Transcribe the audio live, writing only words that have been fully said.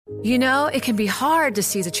You know, it can be hard to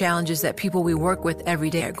see the challenges that people we work with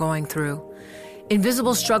every day are going through.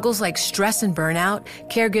 Invisible struggles like stress and burnout,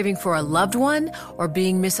 caregiving for a loved one, or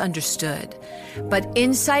being misunderstood. But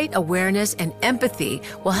insight, awareness, and empathy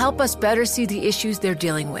will help us better see the issues they're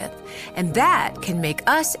dealing with. And that can make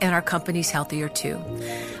us and our companies healthier too.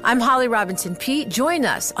 I'm Holly Robinson Peete. Join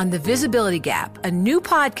us on The Visibility Gap, a new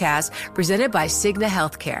podcast presented by Cigna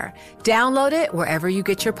Healthcare. Download it wherever you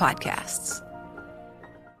get your podcasts.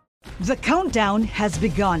 The countdown has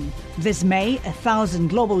begun. This May, 1,000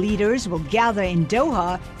 global leaders will gather in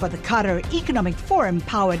Doha for the Qatar Economic Forum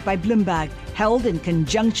powered by Bloomberg, held in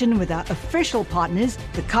conjunction with our official partners,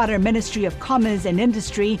 the Qatar Ministry of Commerce and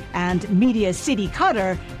Industry and Media City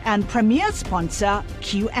Qatar, and premier sponsor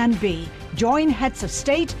QNB. Join heads of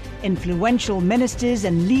state, influential ministers,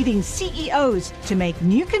 and leading CEOs to make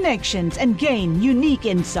new connections and gain unique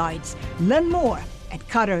insights. Learn more at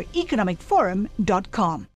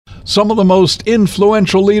QatarEconomicForum.com. Some of the most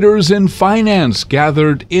influential leaders in finance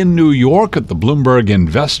gathered in New York at the Bloomberg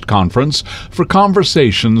Invest Conference for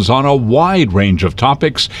conversations on a wide range of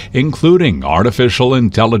topics, including artificial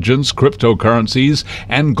intelligence, cryptocurrencies,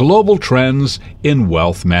 and global trends in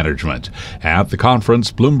wealth management. At the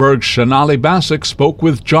conference, Bloomberg's Shonali Basak spoke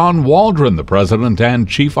with John Waldron, the president and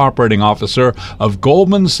chief operating officer of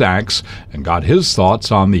Goldman Sachs, and got his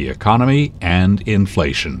thoughts on the economy and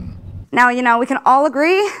inflation. Now, we can all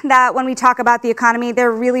agree that when we talk about the economy,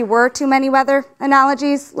 there really were too many weather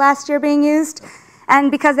analogies last year being used.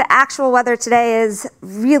 And because the actual weather today is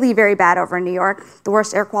really very bad over in New York, the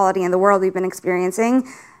worst air quality in the world we've been experiencing,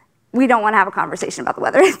 we don't want to have a conversation about the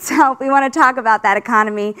weather itself. We want to talk about that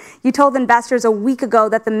economy. You told investors a week ago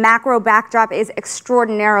that the macro backdrop is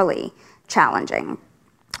extraordinarily challenging.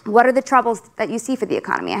 What are the troubles that you see for the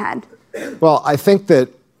economy ahead? Well, I think that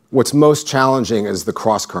what's most challenging is the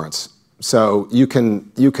cross currents. So you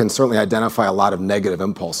can certainly identify a lot of negative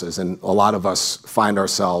impulses, and a lot of us find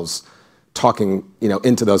ourselves talking,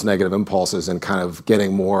 into those negative impulses and kind of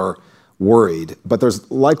getting more worried. But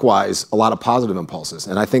there's likewise a lot of positive impulses,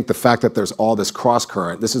 and I think the fact that there's all this cross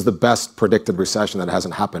current, this is the best predicted recession that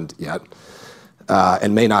hasn't happened yet,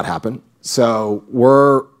 and may not happen. So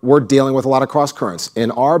we're dealing with a lot of cross currents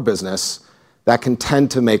in our business. That can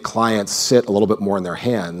tend to make clients sit a little bit more in their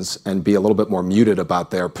hands and be a little bit more muted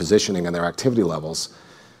about their positioning and their activity levels.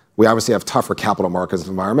 We obviously have tougher capital markets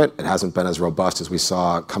environment. It hasn't been as robust as we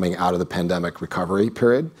saw coming out of the pandemic recovery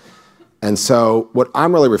period. And so what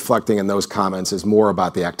I'm really reflecting in those comments is more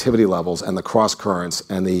about the activity levels and the cross currents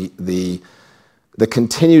and the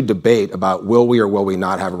continued debate about will we or will we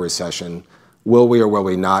not have a recession. Will we or will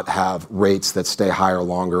we not have rates that stay higher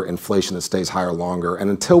longer, inflation that stays higher longer?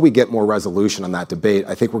 And until we get more resolution on that debate,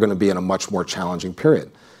 I think we're going to be in a much more challenging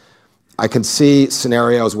period. I can see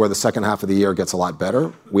scenarios where the second half of the year gets a lot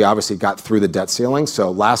better. We obviously got through the debt ceiling.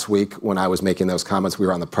 So last week when I was making those comments, we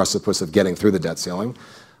were on the precipice of getting through the debt ceiling.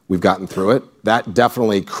 We've gotten through it. That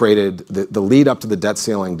definitely created, the lead up to the debt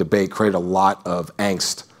ceiling debate created a lot of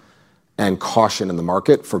angst and caution in the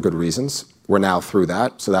market for good reasons. We're now through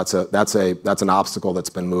that, so that's an obstacle that's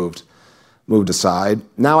been moved aside.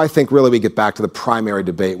 Now I think really we get back to the primary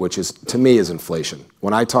debate, which is, to me, is inflation.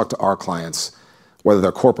 When I talk to our clients, whether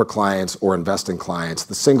they're corporate clients or investing clients,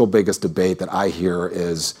 the single biggest debate that I hear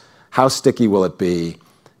is how sticky will it be,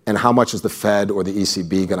 and how much is the Fed or the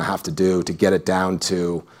ECB going to have to do to get it down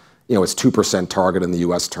to, its 2% target in the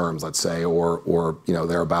U.S. terms, let's say, or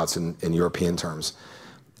thereabouts in European terms.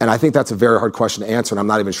 And I think that's a very hard question to answer, and I'm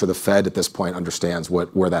not even sure the Fed at this point understands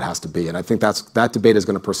where that has to be. And I think that debate is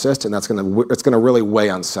going to persist, and it's going to really weigh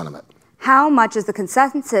on sentiment. How much is the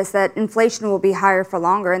consensus that inflation will be higher for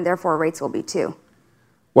longer and therefore rates will be too?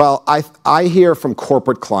 Well, I hear from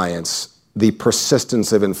corporate clients the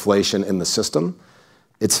persistence of inflation in the system.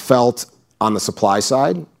 It's felt on the supply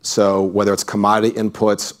side. So whether it's commodity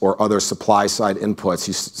inputs or other supply side inputs,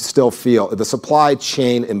 you still feel the supply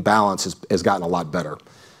chain imbalance has gotten a lot better.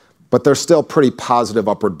 But there's still pretty positive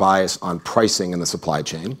upward bias on pricing in the supply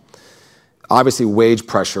chain. Obviously, wage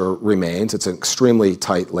pressure remains. It's an extremely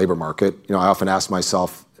tight labor market. I often ask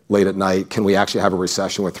myself late at night, can we actually have a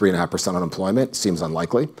recession with 3.5% unemployment? Seems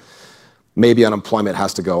unlikely. Maybe unemployment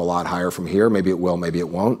has to go a lot higher from here. Maybe it will, maybe it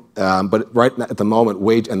won't. But right at the moment,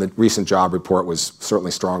 wage, and the recent job report was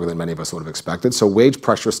certainly stronger than many of us would have expected. So wage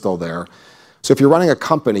pressure is still there. So if you're running a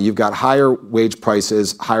company, you've got higher wage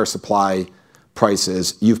prices, higher supply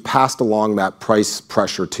prices. You've passed along that price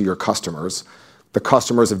pressure to your customers. The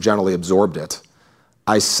customers have generally absorbed it.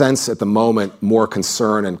 I sense at the moment more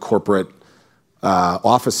concern in corporate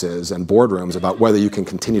offices and boardrooms about whether you can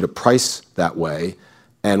continue to price that way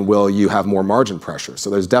And will you have more margin pressure? So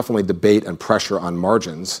there's definitely debate and pressure on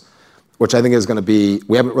margins, which I think is going to be,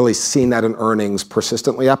 we haven't really seen that in earnings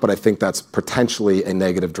persistently yet, but I think that's potentially a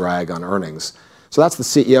negative drag on earnings. So that's the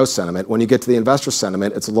CEO sentiment. When you get to the investor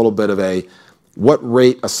sentiment, it's a little bit of a, what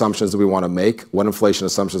rate assumptions do we want to make, what inflation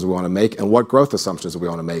assumptions do we want to make, and what growth assumptions do we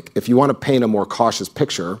want to make? If you want to paint a more cautious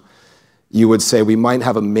picture, you would say we might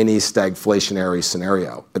have a mini stagflationary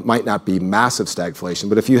scenario. It might not be massive stagflation,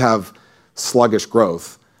 but if you have sluggish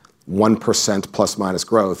growth, 1% plus minus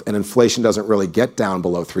growth, and inflation doesn't really get down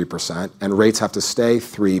below 3%, and rates have to stay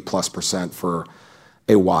 3+% for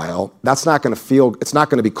a while, that's not going to feel, it's not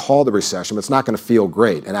going to be called a recession, but it's not going to feel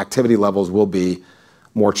great, and activity levels will be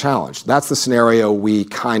more challenged. That's the scenario we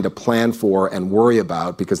kind of plan for and worry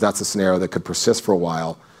about, because that's a scenario that could persist for a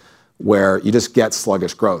while, where you just get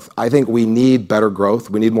sluggish growth. I think we need better growth.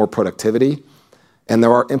 We need more productivity. And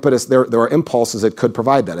there are impulses that could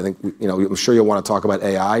provide that. I think, I'm sure you'll want to talk about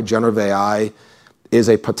AI. Generative AI is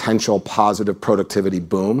a potential positive productivity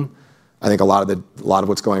boom. I think a lot of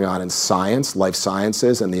what's going on in science, life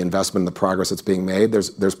sciences, and the investment and the progress that's being made,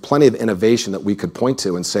 there's plenty of innovation that we could point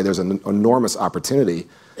to and say there's an enormous opportunity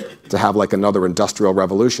to have like another industrial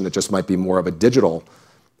revolution. It just might be more of a digital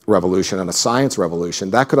revolution and a science revolution.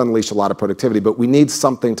 That could unleash a lot of productivity, but we need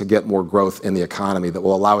something to get more growth in the economy that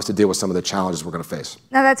will allow us to deal with some of the challenges we're going to face.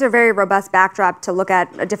 Now, that's a very robust backdrop to look at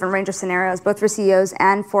a different range of scenarios, both for CEOs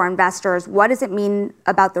and for investors. What does it mean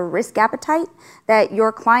about the risk appetite that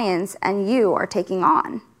your clients and you are taking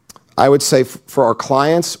on? I would say for our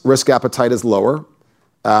clients, risk appetite is lower.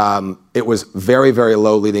 It was very, very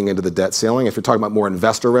low leading into the debt ceiling. If you're talking about more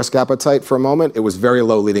investor risk appetite for a moment, it was very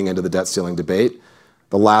low leading into the debt ceiling debate.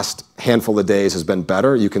 The last handful of days has been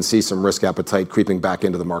better. You can see some risk appetite creeping back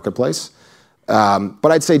into the marketplace.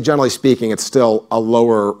 But I'd say, generally speaking, it's still a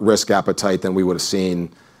lower risk appetite than we would have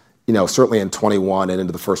seen, certainly in 21 and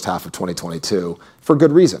into the first half of 2022, for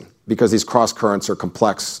good reason, because these cross currents are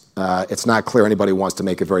complex. It's not clear anybody wants to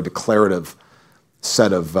make a very declarative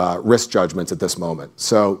set of risk judgments at this moment.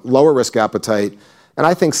 So lower risk appetite. And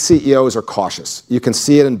I think CEOs are cautious. You can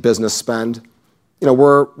see it in business spend. If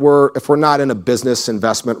we're not in a business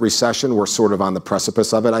investment recession, we're sort of on the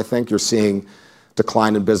precipice of it, I think. You're seeing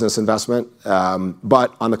decline in business investment.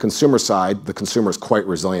 But on the consumer side, the consumer is quite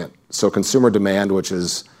resilient. So consumer demand, which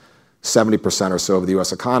is 70% or so of the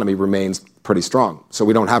US economy, remains pretty strong. So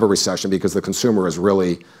we don't have a recession because the consumer is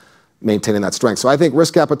really maintaining that strength. So I think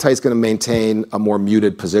risk appetite is going to maintain a more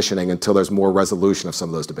muted positioning until there's more resolution of some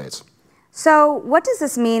of those debates. So what does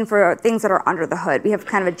this mean for things that are under the hood? We have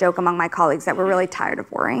kind of a joke among my colleagues that we're really tired of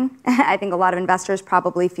worrying. I think a lot of investors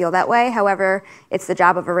probably feel that way. However, it's the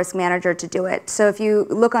job of a risk manager to do it. So if you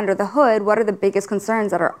look under the hood, what are the biggest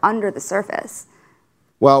concerns that are under the surface?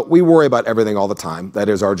 Well, we worry about everything all the time. That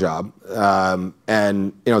is our job.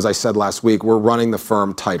 And as I said last week, we're running the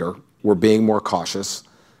firm tighter. We're being more cautious.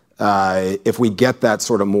 If we get that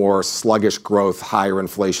sort of more sluggish growth, higher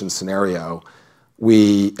inflation scenario,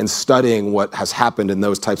 in studying what has happened in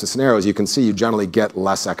those types of scenarios, you can see you generally get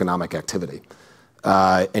less economic activity.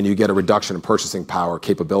 And you get a reduction in purchasing power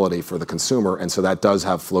capability for the consumer. And so that does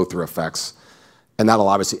have flow-through effects. And that'll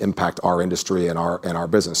obviously impact our industry and our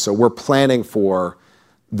business. So we're planning for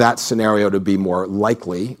that scenario to be more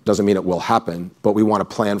likely. Doesn't mean it will happen, but we want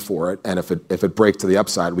to plan for it. And if it breaks to the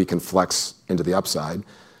upside, we can flex into the upside.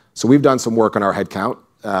 So we've done some work on our headcount.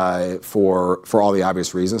 For all the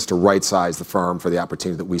obvious reasons, to right-size the firm for the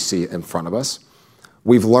opportunity that we see in front of us.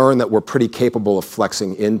 We've learned that we're pretty capable of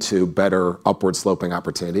flexing into better upward-sloping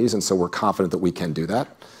opportunities, and so we're confident that we can do that.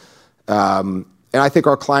 And I think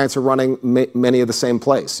our clients are running many of the same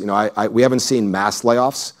place. We haven't seen mass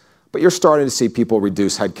layoffs, but you're starting to see people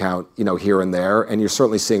reduce headcount, here and there, and you're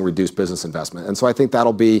certainly seeing reduced business investment. And so I think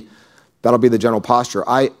that'll be the general posture.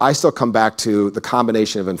 I still come back to the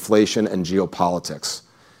combination of inflation and geopolitics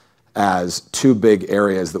as two big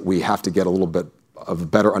areas that we have to get a little bit of a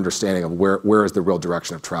better understanding of where is the real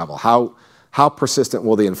direction of travel. How persistent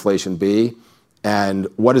will the inflation be? And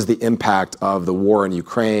what is the impact of the war in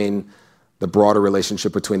Ukraine, the broader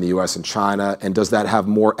relationship between the US and China? And does that have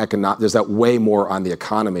does that weigh more on the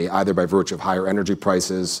economy, either by virtue of higher energy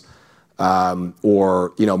prices,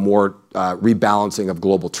 or more rebalancing of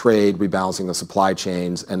global trade, rebalancing of supply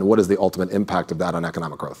chains, and what is the ultimate impact of that on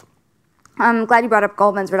economic growth? I'm glad you brought up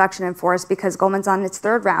Goldman's reduction in force, because Goldman's on its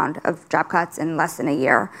third round of job cuts in less than a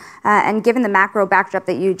year. And given the macro backdrop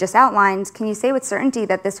that you just outlined, can you say with certainty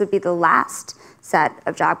that this would be the last set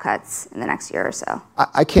of job cuts in the next year or so?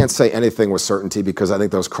 I can't say anything with certainty, because I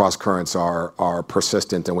think those cross currents are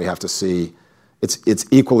persistent, and we have to see. It's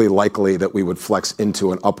equally likely that we would flex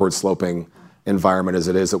into an upward sloping environment as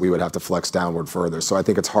it is that we would have to flex downward further. So I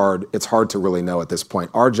think it's hard to really know at this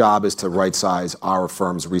point. Our job is to right size our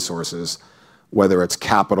firm's resources, whether it's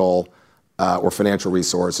capital or financial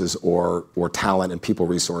resources or talent and people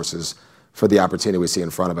resources, for the opportunity we see in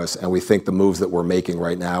front of us. And we think the moves that we're making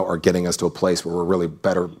right now are getting us to a place where we're really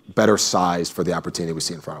better sized for the opportunity we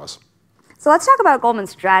see in front of us. So let's talk about Goldman's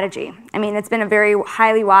strategy. I mean, it's been a very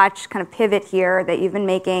highly watched kind of pivot here that you've been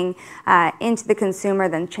making into the consumer,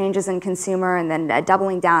 then changes in consumer, and then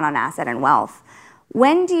doubling down on asset and wealth.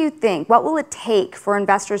 When do you think, what will it take for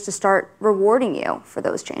investors to start rewarding you for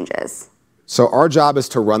those changes? So our job is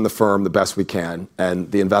to run the firm the best we can,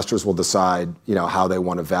 and the investors will decide, how they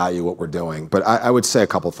want to value what we're doing. But I would say a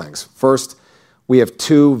couple things. First, we have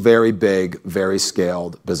two very big, very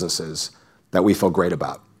scaled businesses that we feel great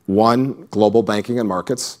about. One, global banking and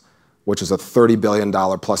markets, which is a $30 billion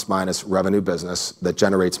plus minus revenue business that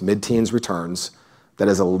generates mid-teens returns, that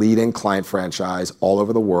is a leading client franchise all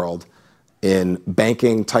over the world in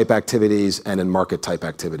banking type activities and in market type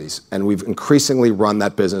activities. And we've increasingly run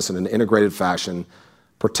that business in an integrated fashion,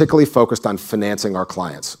 particularly focused on financing our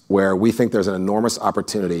clients, where we think there's an enormous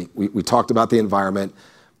opportunity. We talked about the environment.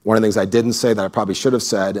 One of the things I didn't say that I probably should have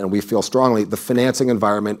said, and we feel strongly, the financing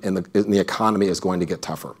environment in the economy is going to get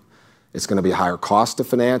tougher. It's going to be higher cost to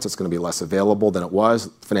finance. It's going to be less available than it was.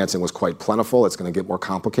 Financing was quite plentiful. It's going to get more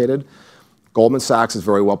complicated. Goldman Sachs is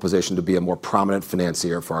very well positioned to be a more prominent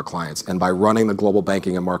financier for our clients. And by running the global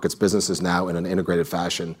banking and markets businesses now in an integrated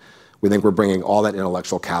fashion, we think we're bringing all that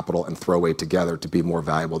intellectual capital and throw weight together to be more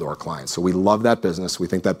valuable to our clients. So we love that business. We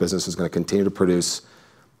think that business is going to continue to produce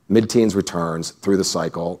mid-teens returns through the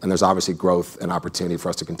cycle. And there's obviously growth and opportunity for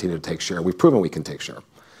us to continue to take share. We've proven we can take share.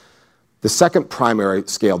 The second primary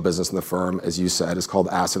scale business in the firm, as you said, is called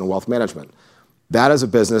asset and wealth management. That is a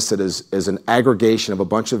business that is an aggregation of a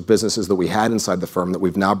bunch of businesses that we had inside the firm that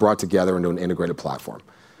we've now brought together into an integrated platform.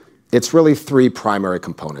 It's really three primary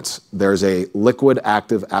components. There's a liquid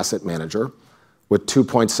active asset manager with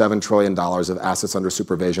 $2.7 trillion of assets under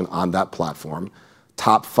supervision on that platform.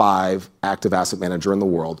 Top 5 active asset manager in the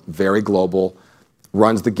world, very global,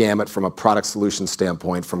 runs the gamut from a product solution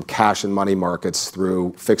standpoint, from cash and money markets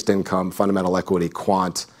through fixed income, fundamental equity,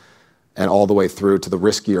 quant, and all the way through to the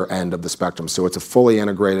riskier end of the spectrum. So it's a fully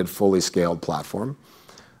integrated, fully scaled platform.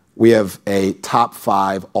 We have a top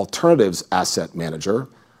 5 alternatives asset manager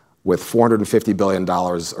with $450 billion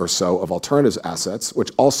or so of alternatives assets,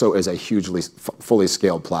 which also is a hugely fully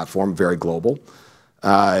scaled platform, very global.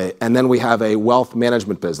 And then we have a wealth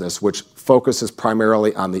management business, which focuses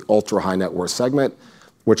primarily on the ultra high net worth segment,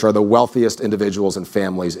 which are the wealthiest individuals and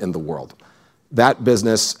families in the world. That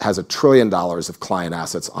business has $1 trillion of client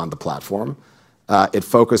assets on the platform. It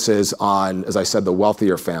focuses on, as I said, the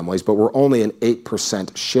wealthier families, but we're only an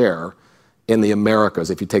 8% share in the Americas,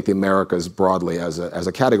 if you take the Americas broadly as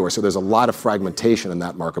a category. So there's a lot of fragmentation in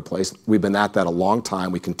that marketplace. We've been at that a long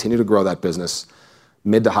time. We continue to grow that business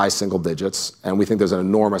mid to high single digits, and we think there's an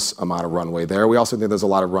enormous amount of runway there. We also think there's a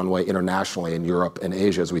lot of runway internationally in Europe and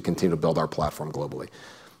Asia as we continue to build our platform globally.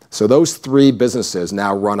 So those 3 businesses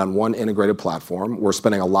now run on one integrated platform. We're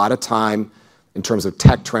spending a lot of time in terms of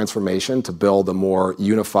tech transformation to build a more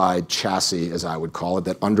unified chassis, as I would call it,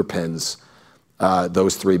 that underpins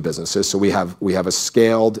those 3 businesses. So we have a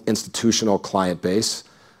scaled institutional client base.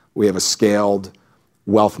 We have a scaled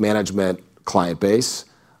wealth management client base.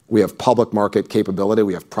 We have public market capability.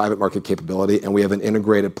 We have private market capability. And we have an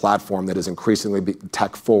integrated platform that is increasingly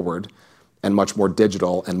tech forward and much more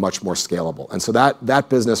digital and much more scalable. And so that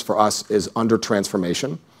business for us is under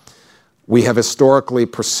transformation. We have historically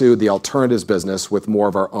pursued the alternatives business with more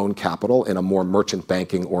of our own capital in a more merchant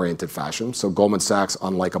banking oriented fashion. So Goldman Sachs,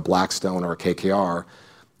 unlike a Blackstone or a KKR,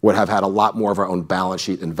 would have had a lot more of our own balance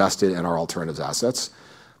sheet invested in our alternatives assets.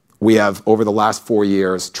 We have, over the last 4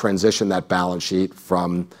 years, transitioned that balance sheet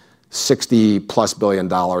from $60+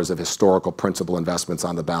 billion of historical principal investments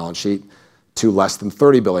on the balance sheet to less than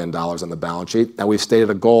 $30 billion on the balance sheet. And we've stated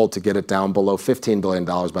a goal to get it down below $15 billion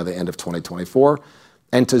by the end of 2024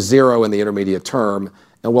 and to 0 in the intermediate term.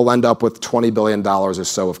 And we'll end up with $20 billion or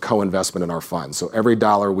so of co-investment in our funds. So every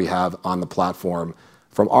dollar we have on the platform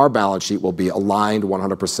from our balance sheet will be aligned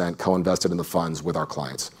 100% co-invested in the funds with our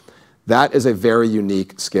clients. That is a very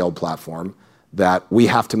unique scaled platform that we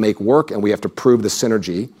have to make work, and we have to prove the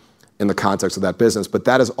synergy in the context of that business. But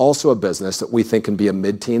that is also a business that we think can be a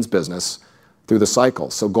mid-teens business through the cycle.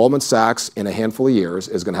 So Goldman Sachs, in a handful of years,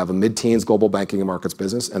 is going to have a mid-teens global banking and markets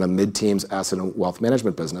business and a mid-teens asset and wealth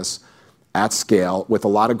management business at scale with a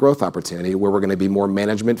lot of growth opportunity, where we're going to be more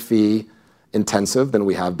management fee intensive than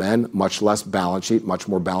we have been, much less balance sheet, much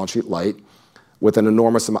more balance sheet light. with an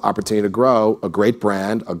enormous opportunity to grow a great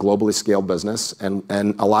brand, a globally scaled business, and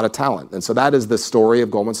a lot of talent. And so that is the story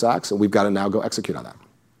of Goldman Sachs, and we've got to now go execute on that.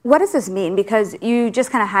 What does this mean? Because you just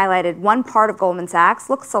kind of highlighted one part of Goldman Sachs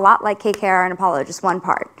looks a lot like KKR and Apollo, just one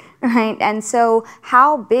part, right? And so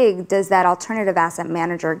how big does that alternative asset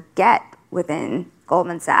manager get within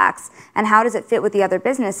Goldman Sachs? And how does it fit with the other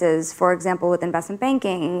businesses, for example, with investment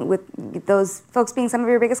banking, with those folks being some of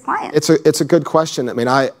your biggest clients? It's a good question. I mean,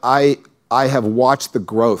 I have watched the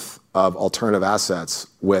growth of alternative assets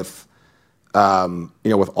with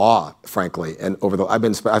with awe, frankly. And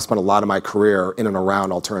I spent a lot of my career in and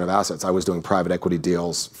around alternative assets. I was doing private equity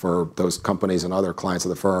deals for those companies and other clients of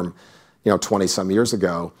the firm, 20 some years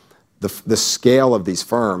ago. The scale of these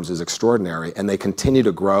firms is extraordinary, and they continue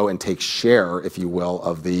to grow and take share, if you will,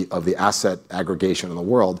 of the asset aggregation in the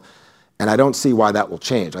world. And I don't see why that will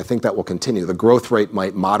change. I think that will continue. The growth rate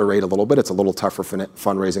might moderate a little bit. It's a little tougher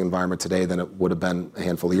fundraising environment today than it would have been a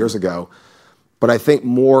handful of years ago. But I think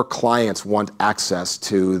more clients want access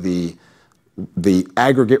to the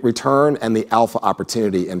aggregate return and the alpha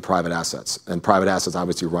opportunity in private assets. And private assets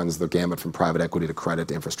obviously runs the gamut from private equity to credit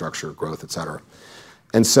to infrastructure, growth, et cetera.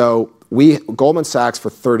 And so Goldman Sachs for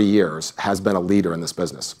 30 years has been a leader in this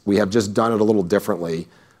business. We have just done it a little differently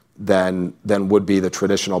than would be the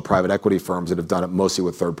traditional private equity firms that have done it mostly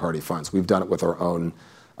with third-party funds. We've done it with our own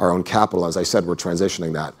capital. As I said, we're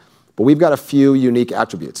transitioning that. But we've got a few unique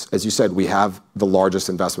attributes. As you said, we have the largest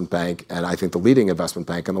investment bank and I think the leading investment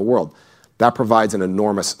bank in the world. That provides an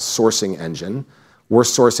enormous sourcing engine. We're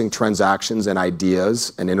sourcing transactions and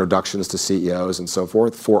ideas and introductions to CEOs and so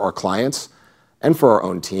forth for our clients and for our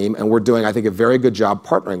own team. And we're doing, I think, a very good job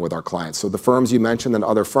partnering with our clients. So the firms you mentioned and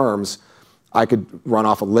other firms, I could run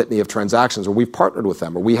off a litany of transactions where we've partnered with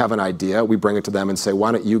them, or we have an idea, we bring it to them and say,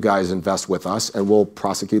 why don't you guys invest with us and we'll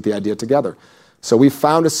prosecute the idea together. So we've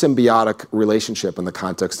found a symbiotic relationship in the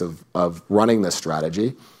context of running this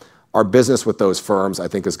strategy. Our business with those firms, I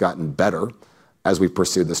think, has gotten better as we've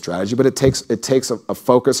pursued this strategy, but it takes a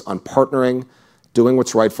focus on partnering, doing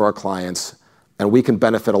what's right for our clients, and we can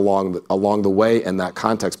benefit along the way in that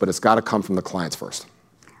context, but it's got to come from the clients first.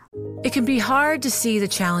 It can be hard to see the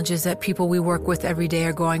challenges that people we work with every day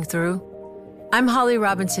are going through. I'm Holly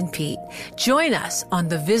Robinson Pete. Join us on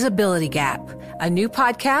The Visibility Gap, a new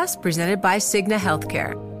podcast presented by Cigna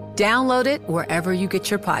Healthcare. Download it wherever you get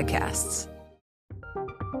your podcasts.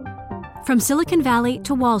 From Silicon Valley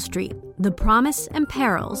to Wall Street, the promise and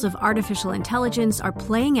perils of artificial intelligence are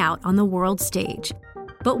playing out on the world stage.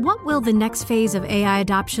 But what will the next phase of AI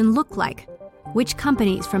adoption look like? Which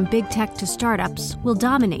companies from big tech to startups will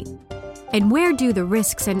dominate? And where do the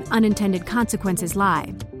risks and unintended consequences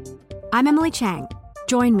lie? I'm Emily Chang.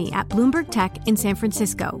 Join me at Bloomberg Tech in San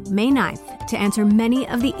Francisco, May 9th, to answer many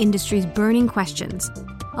of the industry's burning questions,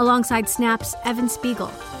 alongside Snap's Evan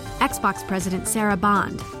Spiegel, Xbox President Sarah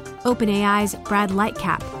Bond, OpenAI's Brad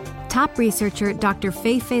Lightcap, top researcher Dr.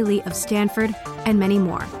 Fei Li of Stanford, and many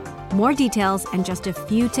more. More details and just a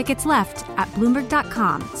few tickets left at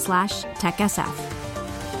Bloomberg.com/TechSF.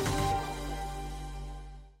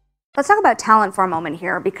 Let's talk about talent for a moment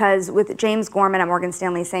here, because with James Gorman at Morgan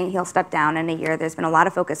Stanley saying he'll step down in a year, there's been a lot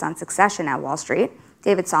of focus on succession at Wall Street.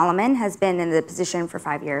 David Solomon has been in the position for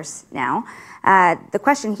 5 years now. The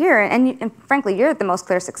question here, and frankly, you're the most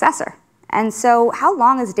clear successor. And so how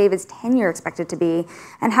long is David's tenure expected to be?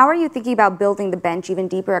 And how are you thinking about building the bench even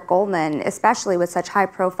deeper at Goldman, especially with such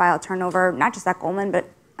high-profile turnover, not just at Goldman, but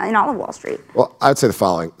in all of Wall Street? Well, I'd say the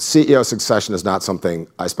following. CEO succession is not something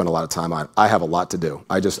I spend a lot of time on. I have a lot to do.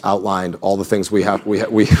 I just outlined all the things we have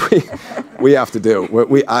to do.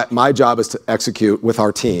 My job is to execute with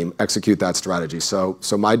our team, execute that strategy. So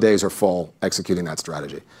my days are full executing that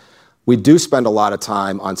strategy. We do spend a lot of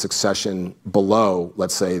time on succession below,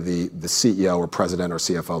 let's say, the CEO or president or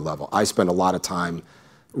CFO level. I spend a lot of time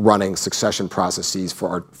running succession processes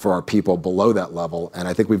for our people below that level. And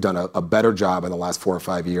I think we've done a better job in the last 4 or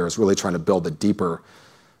 5 years, really trying to build a deeper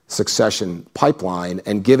succession pipeline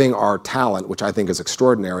and giving our talent, which I think is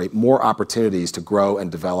extraordinary, more opportunities to grow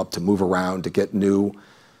and develop, to move around, to get new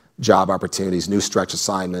job opportunities, new stretch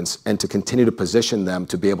assignments, and to continue to position them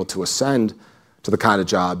to be able to ascend to the kind of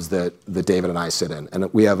jobs that David and I sit in.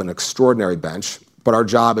 And we have an extraordinary bench, but our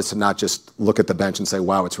job is to not just look at the bench and say,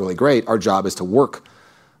 wow, it's really great. Our job is to work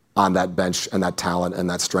on that bench and that talent and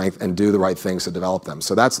that strength and do the right things to develop them.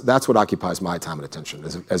 So that's what occupies my time and attention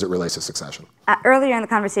as it relates to succession. Earlier in the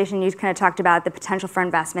conversation, you kind of talked about the potential for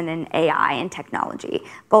investment in AI and technology.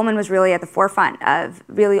 Goldman was really at the forefront of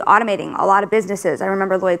really automating a lot of businesses. I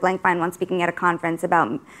remember Lloyd Blankfein once speaking at a conference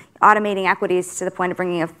about automating equities to the point of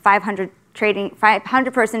bringing a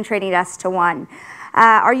 500-person trading desk to one.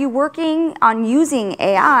 Are you working on using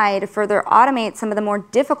AI to further automate some of the more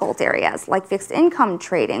difficult areas like fixed income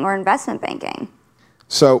trading or investment banking?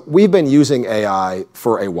 So we've been using AI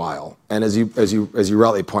for a while, and as you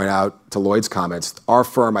rightly point out to Lloyd's comments, our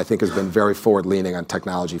firm I think has been very forward-leaning on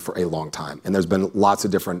technology for a long time, and there's been lots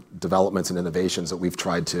of different developments and innovations that we've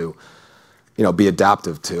tried to, be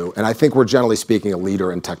adaptive to. And I think we're generally speaking a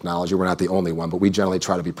leader in technology. We're not the only one, but we generally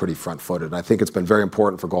try to be pretty front-footed. And I think it's been very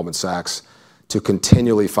important for Goldman Sachs to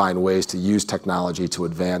continually find ways to use technology to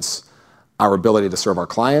advance our ability to serve our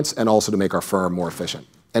clients and also to make our firm more efficient.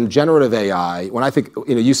 And generative AI, when I think,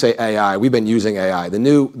 you say AI, we've been using AI.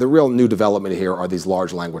 The real new development here are these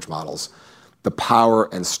large language models, the power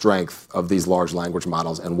and strength of these large language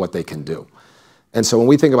models and what they can do. And so when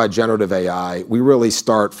we think about generative AI, we really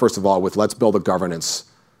start, first of all, with let's build a governance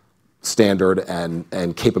standard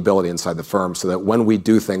and capability inside the firm so that when we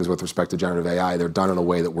do things with respect to generative AI, they're done in a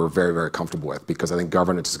way that we're very, very comfortable with, because I think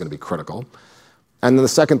governance is going to be critical. And then the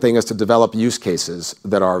second thing is to develop use cases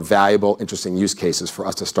that are valuable, interesting use cases for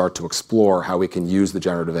us to start to explore how we can use the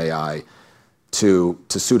generative AI to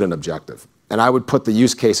suit an objective. And I would put the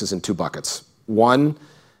use cases in two buckets. One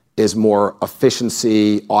is more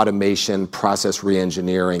efficiency, automation, process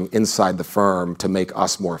re-engineering inside the firm to make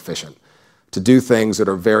us more efficient, to do things that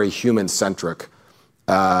are very human-centric,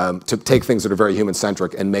 to take things that are very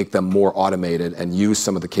human-centric and make them more automated and use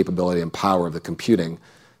some of the capability and power of the computing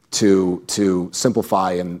to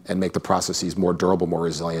simplify and make the processes more durable, more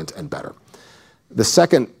resilient, and better. The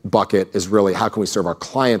second bucket is really how can we serve our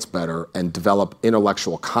clients better and develop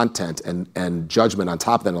intellectual content and judgment on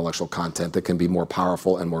top of that intellectual content that can be more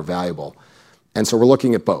powerful and more valuable. And so we're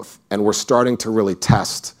looking at both, and we're starting to really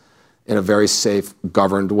test in a very safe,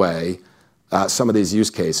 governed way some of these use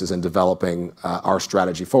cases and developing our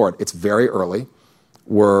strategy forward. It's very early.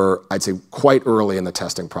 We're, I'd say, quite early in the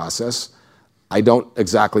testing process. I don't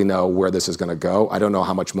exactly know where this is going to go. I don't know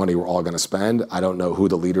how much money we're all going to spend. I don't know who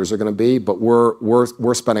the leaders are going to be, but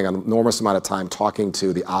we're spending an enormous amount of time talking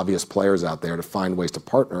to the obvious players out there to find ways to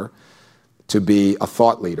partner, to be a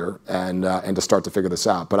thought leader, and to start to figure this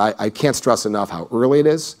out. But I can't stress enough how early it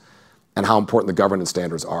is and how important the governance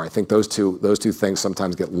standards are. I think those two things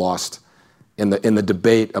sometimes get lost in the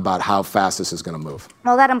debate about how fast this is going to move.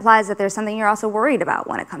 Well, that implies that there's something you're also worried about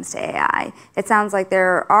when it comes to AI. It sounds like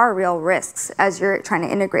there are real risks as you're trying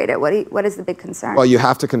to integrate it. What is the big concern? Well, you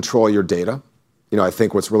have to control your data. I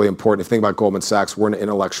think what's really important, if you think about Goldman Sachs, we're an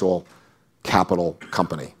intellectual capital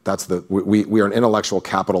company. We are an intellectual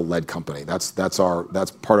capital-led company. That's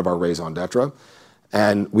part of our raison d'etre.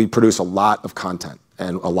 And we produce a lot of content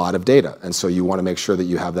and a lot of data. And so you want to make sure that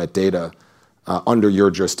you have that data under your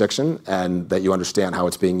jurisdiction and that you understand how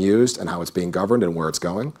it's being used and how it's being governed and where it's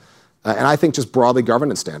going. And I think just broadly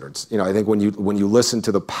governance standards. I think when you listen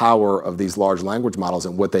to the power of these large language models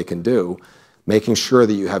and what they can do, making sure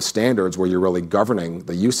that you have standards where you're really governing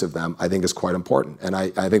the use of them, I think is quite important. And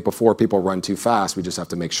I think before people run too fast, we just have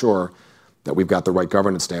to make sure that we've got the right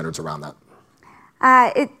governance standards around that.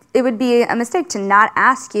 It would be a mistake to not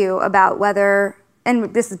ask you about whether,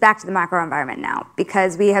 and this is back to the macro environment now,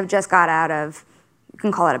 because we have just got out of, you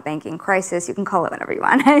can call it a banking crisis, you can call it whatever you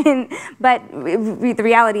want. But the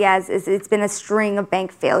reality is it's been a string of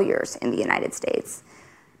bank failures in the United States.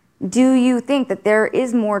 Do you think that there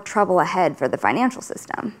is more trouble ahead for the financial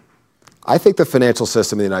system? I think the financial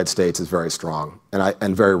system in the United States is very strong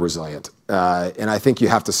and very resilient. And I think you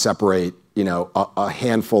have to separate, a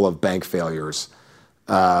handful of bank failures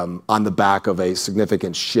on the back of a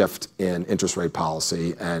significant shift in interest rate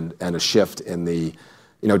policy and a shift in the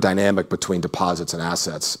dynamic between deposits and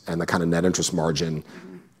assets and the kind of net interest margin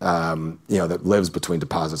that lives between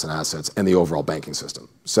deposits and assets and the overall banking system.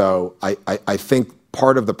 So I think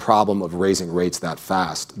part of the problem of raising rates that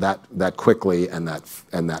fast, that quickly and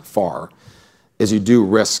that far, is you do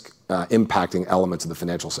risk impacting elements of the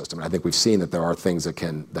financial system. And I think we've seen that there are things that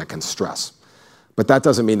can stress. But that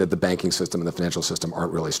doesn't mean that the banking system and the financial system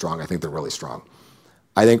aren't really strong. I think they're really strong.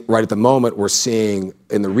 I think right at the moment we're seeing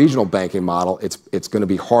in the regional banking model, it's going to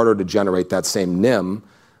be harder to generate that same NIM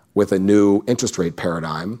with a new interest rate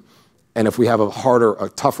paradigm. And if we have a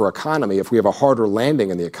tougher economy, if we have a harder landing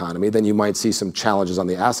in the economy, then you might see some challenges on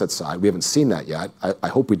the asset side. We haven't seen that yet. I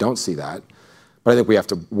hope we don't see that. But I think we have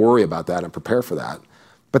to worry about that and prepare for that.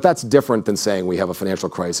 But that's different than saying we have a financial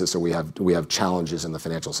crisis or we have challenges in the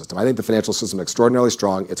financial system. I think the financial system is extraordinarily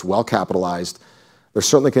strong. It's well capitalized. There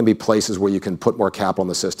certainly can be places where you can put more capital in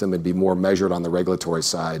the system and be more measured on the regulatory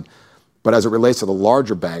side. But as it relates to the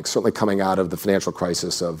larger banks, certainly coming out of the financial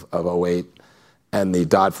crisis of 2008 and the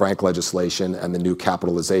Dodd-Frank legislation and the new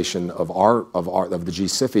capitalization of the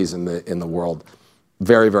G-SIFIs in the world,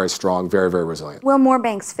 very, very strong, very, very resilient. Will more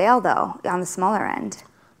banks fail, though, on the smaller end?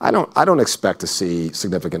 I don't expect to see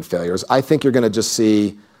significant failures. I think you're going to just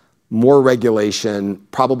see more regulation,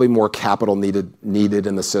 probably more capital needed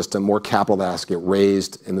in the system, more capital that has to get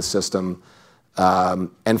raised in the system,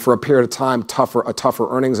 and for a period of time, a tougher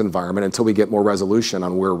earnings environment until we get more resolution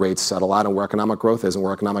on where rates settle out and where economic growth is and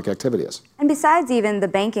where economic activity is. And besides even the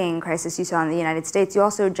banking crisis you saw in the United States, you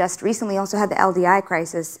also just recently also had the LDI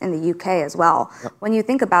crisis in the UK as well. Yep. When you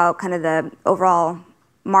think about kind of the overall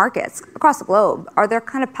markets across the globe, are there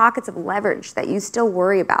kind of pockets of leverage that you still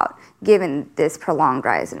worry about given this prolonged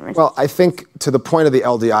rise in interest? Well, I think to the point of the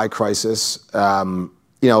LDI crisis,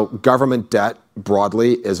 government debt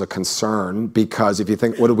broadly is a concern because if you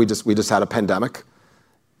think, we just had a pandemic.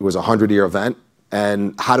 It was a 100-year event.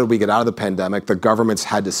 And how did we get out of the pandemic? The governments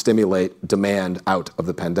had to stimulate demand out of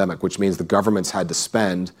the pandemic, which means the governments had to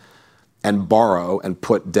spend and borrow and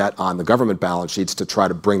put debt on the government balance sheets to try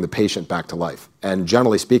to bring the patient back to life. And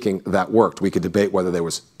generally speaking, that worked. We could debate whether there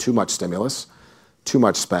was too much stimulus, too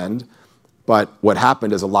much spend. But what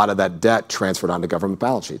happened is a lot of that debt transferred onto government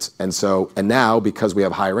balance sheets. And now, because we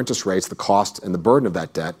have higher interest rates, the cost and the burden of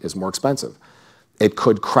that debt is more expensive. It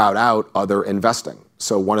could crowd out other investing.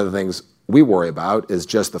 So one of the things we worry about is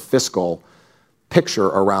just the fiscal picture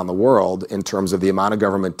around the world in terms of the amount of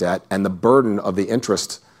government debt and the burden of the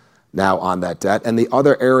interest now on that debt and the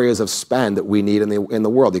other areas of spend that we need in the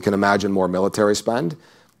world. You can imagine more military spend.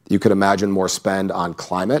 You could imagine more spend on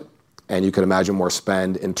climate. And you could imagine more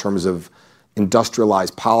spend in terms of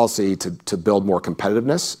industrialized policy to build more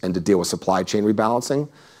competitiveness and to deal with supply chain rebalancing.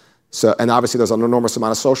 And obviously there's an enormous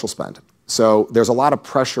amount of social spend. So there's a lot of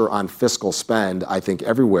pressure on fiscal spend, I think,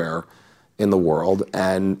 everywhere in the world.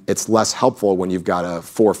 And it's less helpful when you've got a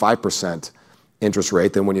 4 or 5% interest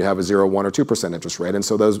rate than when you have a 0, 1, or 2% interest rate. And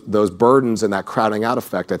so those burdens and that crowding out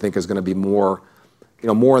effect, I think, is going to be more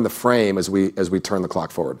in the frame as we turn the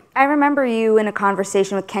clock forward. I remember you in a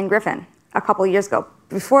conversation with Ken Griffin a couple of years ago,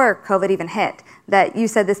 before COVID even hit, that you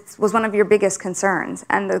said this was one of your biggest concerns,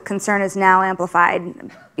 and the concern is now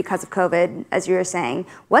amplified because of COVID, as you were saying.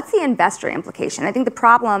 What's the investor implication? I think the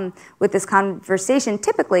problem with this conversation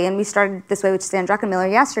typically, and we started this way with Stan Druckenmiller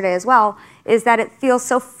yesterday as well, is that it feels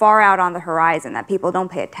so far out on the horizon that people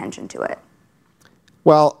don't pay attention to it.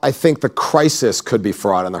 Well, I think the crisis could be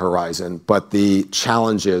far out on the horizon, but the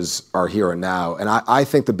challenges are here and now. And I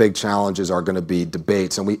think the big challenges are going to be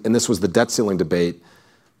debates. And this was the debt ceiling debate.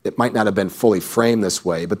 It might not have been fully framed this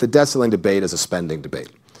way, but the debt ceiling debate is a spending debate.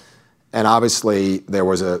 And obviously, there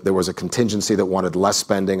was a contingency that wanted less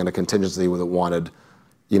spending and a contingency that wanted,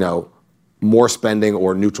 more spending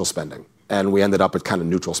or neutral spending. And we ended up at kind of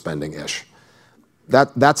neutral spending-ish.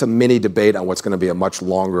 That's a mini debate on what's going to be a much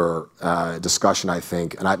longer discussion, I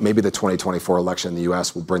think. And maybe the 2024 election in the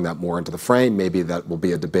U.S. will bring that more into the frame. Maybe that will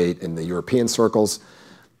be a debate in the European circles.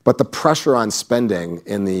 But the pressure on spending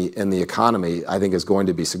in the economy, I think, is going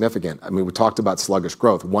to be significant. I mean, we talked about sluggish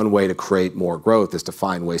growth. One way to create more growth is to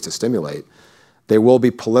find ways to stimulate. There will be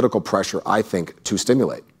political pressure, I think, to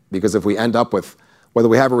stimulate. Because if we end up with, whether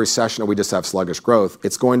we have a recession or we just have sluggish growth,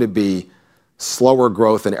 it's going to be slower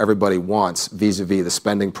growth than everybody wants vis-a-vis the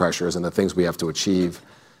spending pressures and the things we have to achieve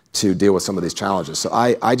to deal with some of these challenges. So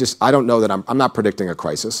I don't know that I'm not predicting a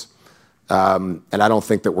crisis. And I don't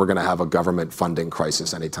think that we're going to have a government funding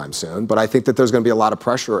crisis anytime soon. But I think that there's going to be a lot of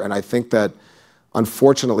pressure. And I think that,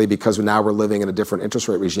 unfortunately, because now we're living in a different interest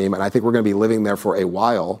rate regime, and I think we're going to be living there for a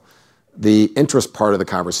while, the interest part of the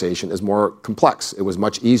conversation is more complex. It was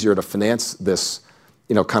much easier to finance this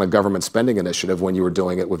kind of government spending initiative when you were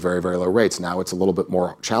doing it with very, very low rates. Now it's a little bit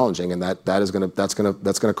more challenging, and that's going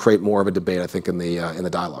to create more of a debate, I think, in the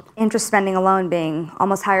dialogue. Interest spending alone being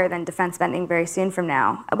almost higher than defense spending very soon from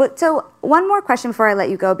now. But so one more question before I let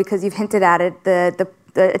you go, because you've hinted at it, the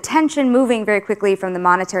attention moving very quickly from the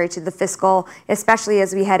monetary to the fiscal, especially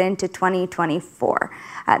as we head into 2024.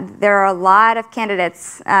 There are a lot of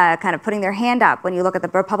candidates kind of putting their hand up when you look at the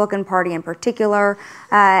Republican Party in particular.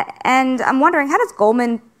 And I'm wondering, how does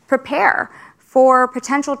Goldman prepare for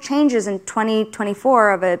potential changes in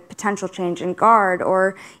 2024 of a potential change in guard,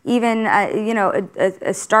 or even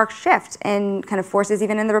a stark shift in kind of forces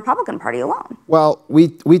even in the Republican Party alone? Well, we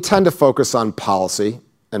tend to focus on policy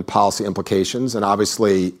and policy implications, and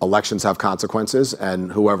obviously elections have consequences,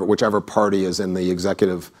 and whichever party is in the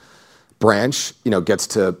executive branch, gets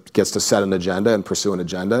to set an agenda and pursue an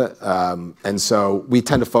agenda. And so we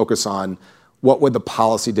tend to focus on what would the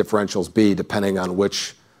policy differentials be depending on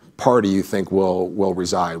which party you think will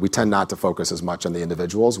reside. We tend not to focus as much on the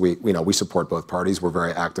individuals. We support both parties. We're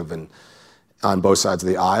very active on both sides of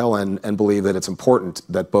the aisle and believe that it's important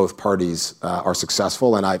that both parties are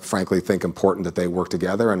successful. And I frankly think important that they work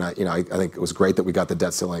together. And I think it was great that we got the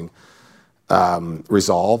debt ceiling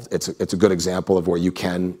resolved. It's a good example of where you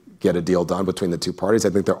can get a deal done between the two parties.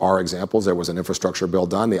 I think there are examples. There was an infrastructure bill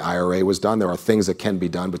done. The IRA was done. There are things that can be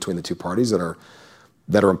done between the two parties that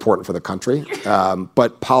are important for the country.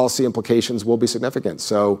 But policy implications will be significant.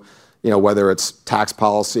 So, whether it's tax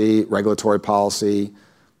policy, regulatory policy,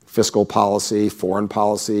 fiscal policy, foreign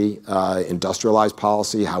policy, industrialized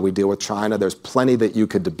policy, how we deal with China, there's plenty that you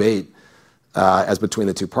could debate as between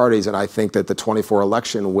the two parties. And I think that the 24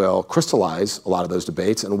 election will crystallize a lot of those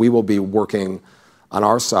debates. And we will be working on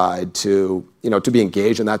our side to be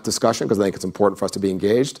engaged in that discussion, because I think it's important for us to be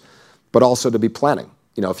engaged, but also to be planning.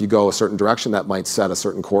 If you go a certain direction, that might set a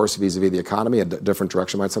certain course vis-a-vis the economy. A different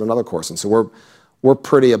direction might set another course. And so we're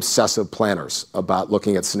pretty obsessive planners about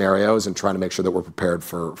looking at scenarios and trying to make sure that we're prepared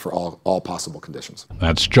for all possible conditions.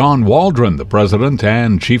 That's John Waldron, the president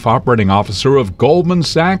and chief operating officer of Goldman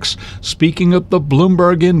Sachs, speaking at the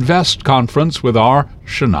Bloomberg Invest Conference with our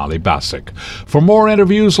Shonali Basak. For more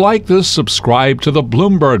interviews like this, subscribe to the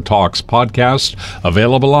Bloomberg Talks podcast,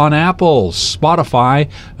 available on Apple, Spotify,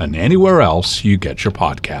 and anywhere else you get your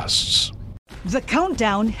podcasts. The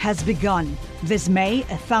countdown has begun. This May,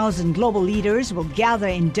 1,000 global leaders will gather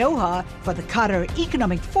in Doha for the Qatar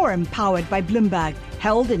Economic Forum powered by Bloomberg,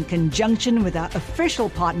 held in conjunction with our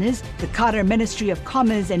official partners, the Qatar Ministry of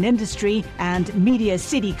Commerce and Industry and Media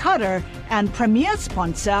City Qatar, and premier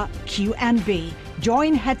sponsor Q&B.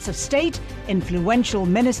 Join heads of state, influential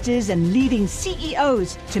ministers, and leading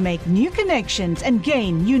CEOs to make new connections and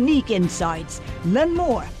gain unique insights. Learn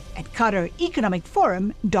more at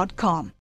QatarEconomicForum.com.